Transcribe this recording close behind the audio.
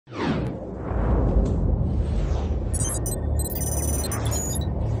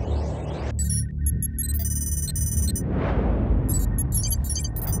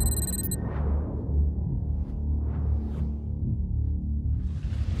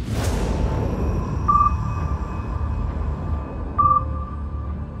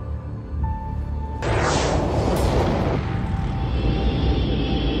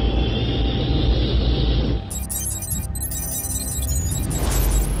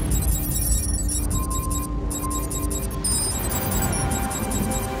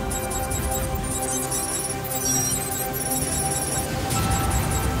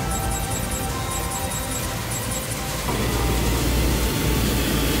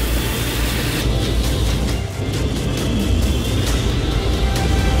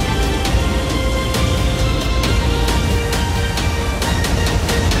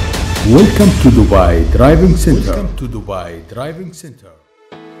Welcome to Dubai Driving Center. Welcome to Dubai Driving Center.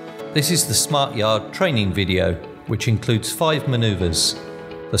 This is the Smart Yard training video, which includes 5 maneuvers: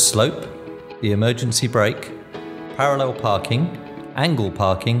 the slope, the emergency brake, parallel parking, angle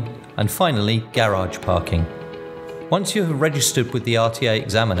parking, and finally garage parking. Once you have registered with the RTA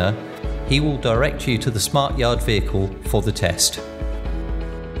examiner, he will direct you to the Smart Yard vehicle for the test.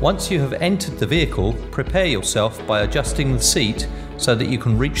 Once you have entered the vehicle, prepare yourself by adjusting the seat so that you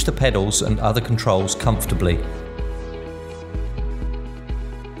can reach the pedals and other controls comfortably.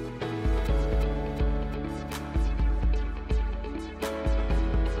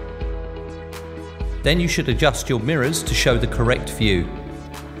 Then you should adjust your mirrors to show the correct view.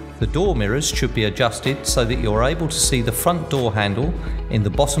 The door mirrors should be adjusted so that you're able to see the front door handle in the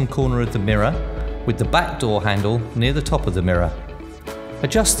bottom corner of the mirror, with the back door handle near the top of the mirror.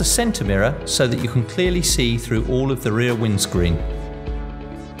 Adjust the centre mirror so that you can clearly see through all of the rear windscreen.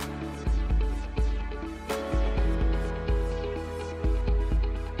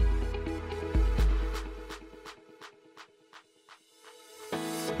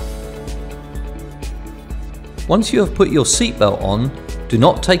 Once you have put your seatbelt on, do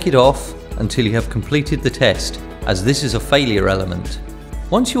not take it off until you have completed the test, as this is a failure element.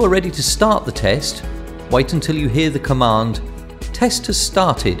 Once you are ready to start the test, wait until you hear the command, "Test has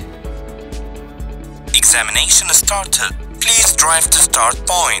started." Examination started. Please drive to start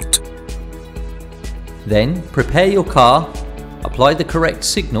point. Then prepare your car, apply the correct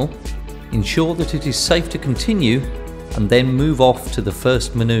signal, ensure that it is safe to continue, and then move off to the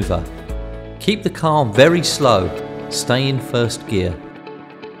first manoeuvre. Keep the car very slow, stay in first gear.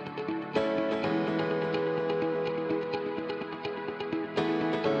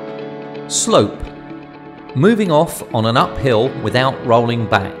 Slope. Moving off on an uphill without rolling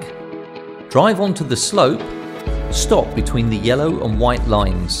back. Drive onto the slope, stop between the yellow and white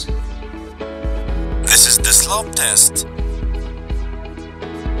lines. This is the slope test.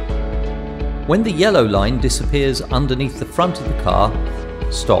 When the yellow line disappears underneath the front of the car,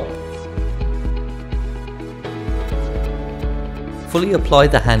 stop. Fully apply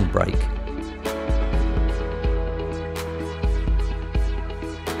the handbrake.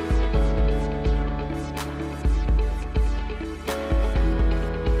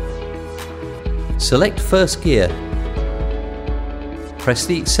 Select first gear. Press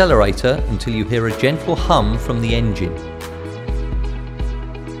the accelerator until you hear a gentle hum from the engine.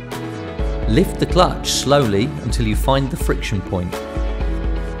 Lift the clutch slowly until you find the friction point.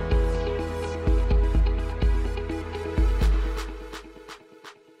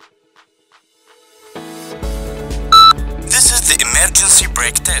 This is the emergency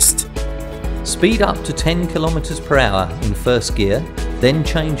brake test. Speed up to 10 km/h in first gear, then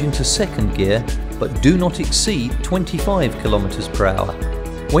change into second gear, but do not exceed 25 km/h.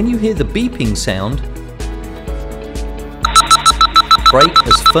 When you hear the beeping sound, brake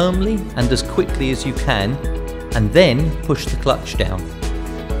as firmly and as quickly as you can, and then push the clutch down.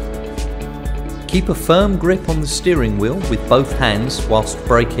 Keep a firm grip on the steering wheel with both hands whilst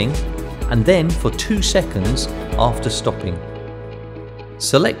braking, and then for 2 seconds after stopping.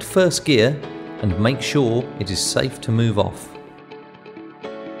 Select first gear and make sure it is safe to move off.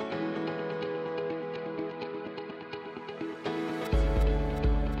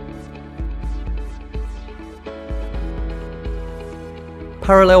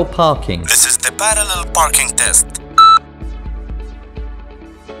 Parallel parking. This is the parallel parking test.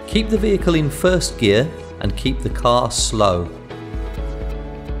 Keep the vehicle in first gear and keep the car slow.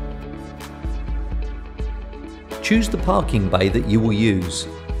 Choose the parking bay that you will use.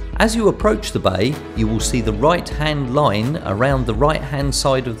 As you approach the bay, you will see the right-hand line around the right-hand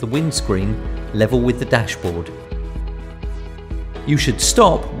side of the windscreen level with the dashboard. You should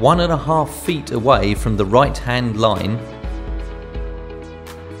stop 1.5 feet away from the right-hand line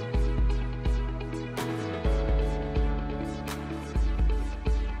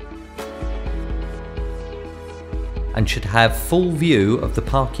and should have full view of the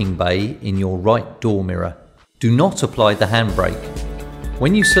parking bay in your right door mirror. Do not apply the handbrake.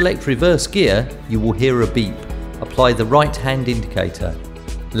 When you select reverse gear, you will hear a beep. Apply the right hand indicator.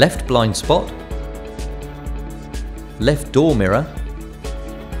 Left blind spot, left door mirror,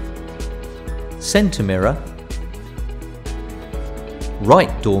 centre mirror,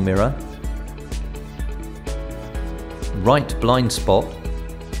 right door mirror, right blind spot,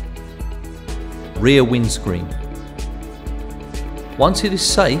 rear windscreen. Once it is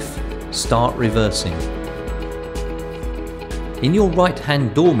safe, start reversing. In your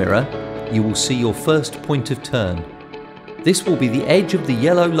right-hand door mirror, you will see your first point of turn. This will be the edge of the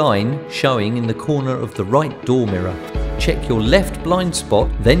yellow line showing in the corner of the right door mirror. check your left blind spot,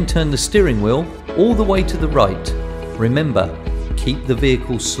 then turn the steering wheel all the way to the right. Remember, keep the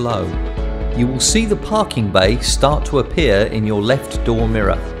vehicle slow. You will see the parking bay start to appear in your left door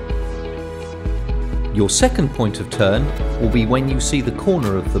mirror. Your second point of turn will be when you see the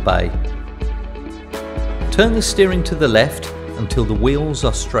corner of the bay. Turn the steering to the left until the wheels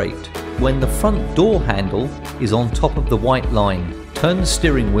are straight. When the front door handle is on top of the white line, turn the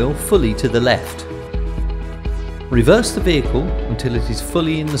steering wheel fully to the left. Reverse the vehicle until it is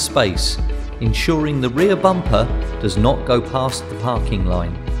fully in the space, ensuring the rear bumper does not go past the parking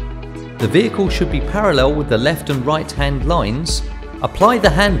line. The vehicle should be parallel with the left and right hand lines. Apply the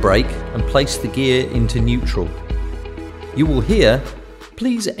handbrake and place the gear into neutral. You will hear,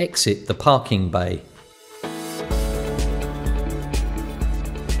 "Please exit the parking bay."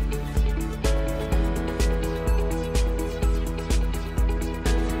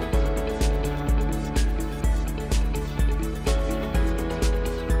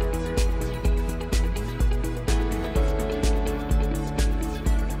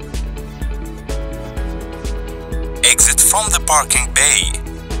 Exit from the parking bay.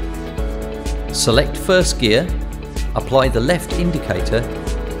 Select first gear, apply the left indicator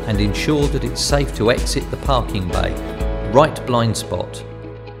and ensure that it's safe to exit the parking bay. Right blind spot,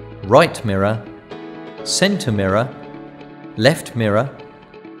 right mirror, centre mirror, left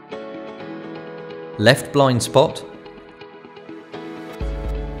blind spot,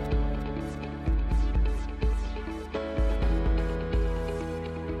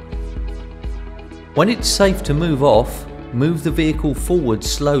 when it's safe to move off, move the vehicle forward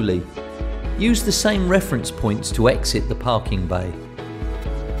slowly. Use the same reference points to exit the parking bay.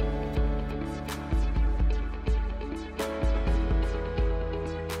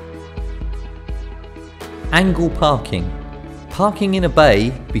 Angle parking. Parking in a bay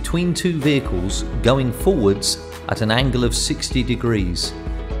between two vehicles going forwards at an angle of 60 degrees.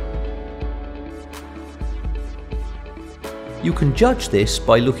 You can judge this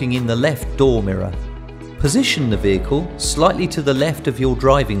by looking in the left door mirror. Position the vehicle slightly to the left of your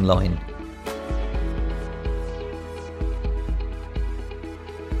driving line.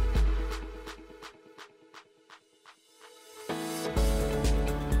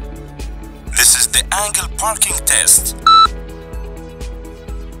 This is the angle parking test.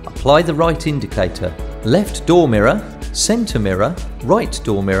 Apply the right indicator. Left door mirror, centre mirror, right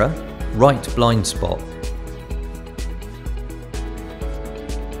door mirror, right blind spot.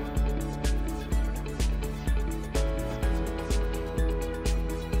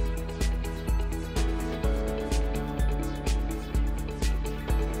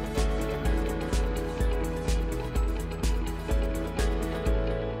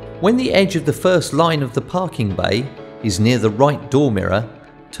 When the edge of the first line of the parking bay is near the right door mirror,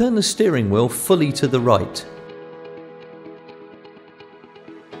 turn the steering wheel fully to the right.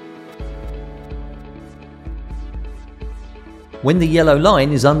 When the yellow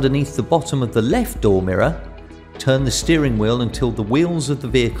line is underneath the bottom of the left door mirror, turn the steering wheel until the wheels of the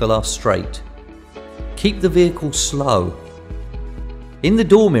vehicle are straight. Keep the vehicle slow. In the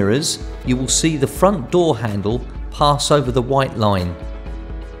door mirrors, you will see the front door handle pass over the white line.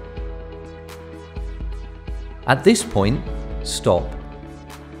 At this point, stop.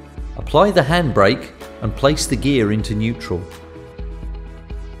 Apply the handbrake and place the gear into neutral.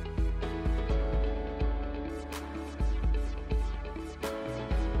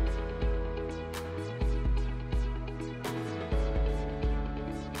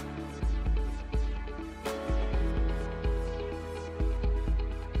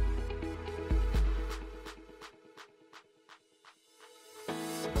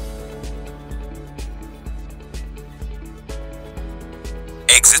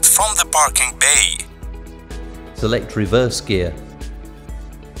 Exit from the parking bay. Select reverse gear.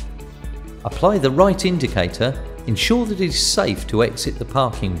 Apply the right indicator, ensure that it is safe to exit the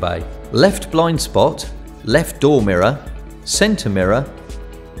parking bay. Left blind spot, left door mirror, centre mirror,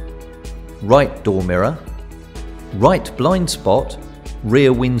 right door mirror, right blind spot,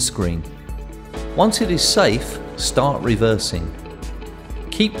 rear windscreen. Once it is safe, start reversing.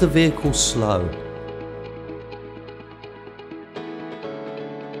 Keep the vehicle slow.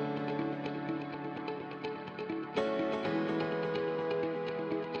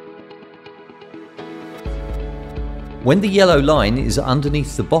 When the yellow line is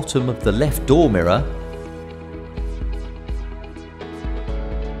underneath the bottom of the left door mirror,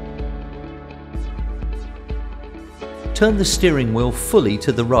 turn the steering wheel fully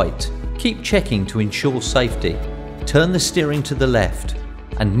to the right. Keep checking to ensure safety. Turn the steering to the left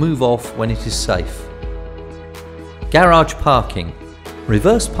and move off when it is safe. Garage parking.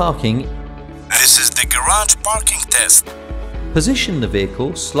 Reverse parking. This is the the garage parking test. Position the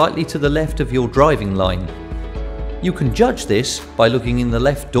vehicle slightly to the left of your driving line. You can judge this by looking in the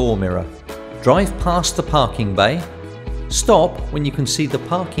left door mirror. Drive past the parking bay. Stop when you can see the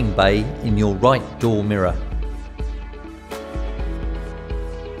parking bay in your right door mirror.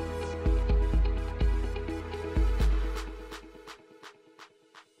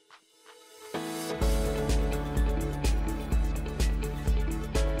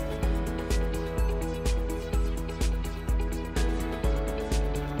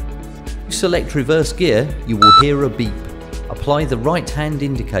 Select reverse gear, you will hear a beep. Apply the right hand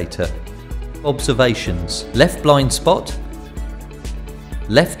indicator. Observations: left blind spot,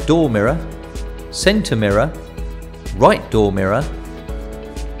 left door mirror, centre mirror, right door mirror,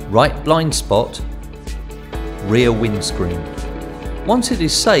 right blind spot, rear windscreen. Once it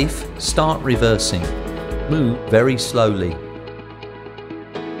is safe, start reversing. Move very slowly.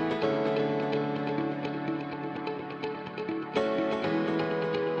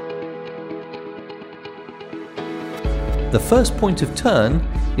 The first point of turn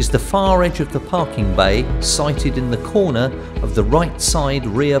is the far edge of the parking bay, sited in the corner of the right side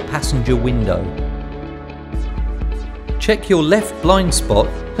rear passenger window. Check your left blind spot,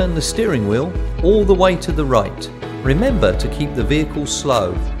 turn the steering wheel all the way to the right. Remember to keep the vehicle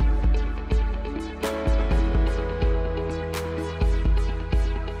slow.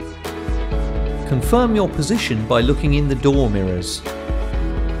 Confirm your position by looking in the door mirrors.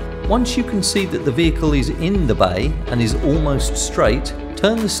 Once you can see that the vehicle is in the bay and is almost straight,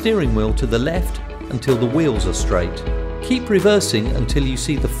 turn the steering wheel to the left until the wheels are straight. Keep reversing until you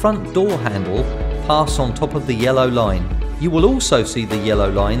see the front door handle pass on top of the yellow line. You will also see the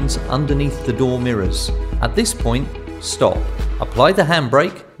yellow lines underneath the door mirrors. At this point, stop. Apply the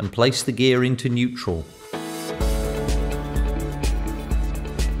handbrake and place the gear into neutral.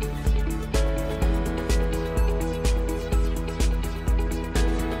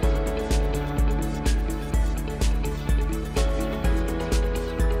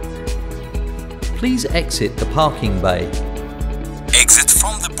 Please exit the parking bay. Exit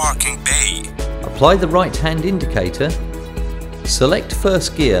from the parking bay. Apply the right hand indicator. Select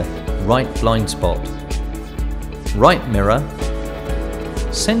first gear, right blind spot. Right mirror,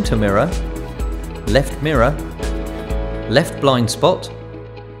 centre mirror, left blind spot.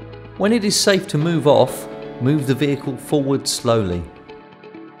 When it is safe to move off, move the vehicle forward slowly.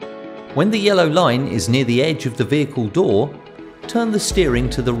 When the yellow line is near the edge of the vehicle door, turn the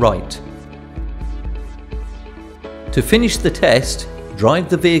steering to the right. To finish the test, drive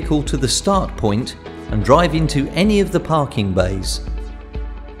the vehicle to the start point and drive into any of the parking bays.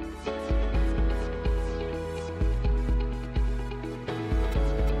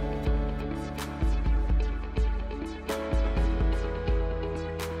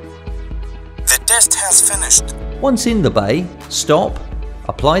 The test has finished. Once in the bay, stop,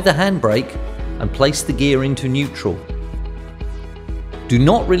 apply the handbrake and place the gear into neutral. Do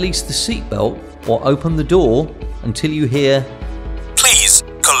not release the seatbelt or open the door until you hear, "Please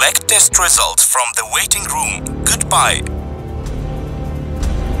collect test results from the waiting room. Goodbye."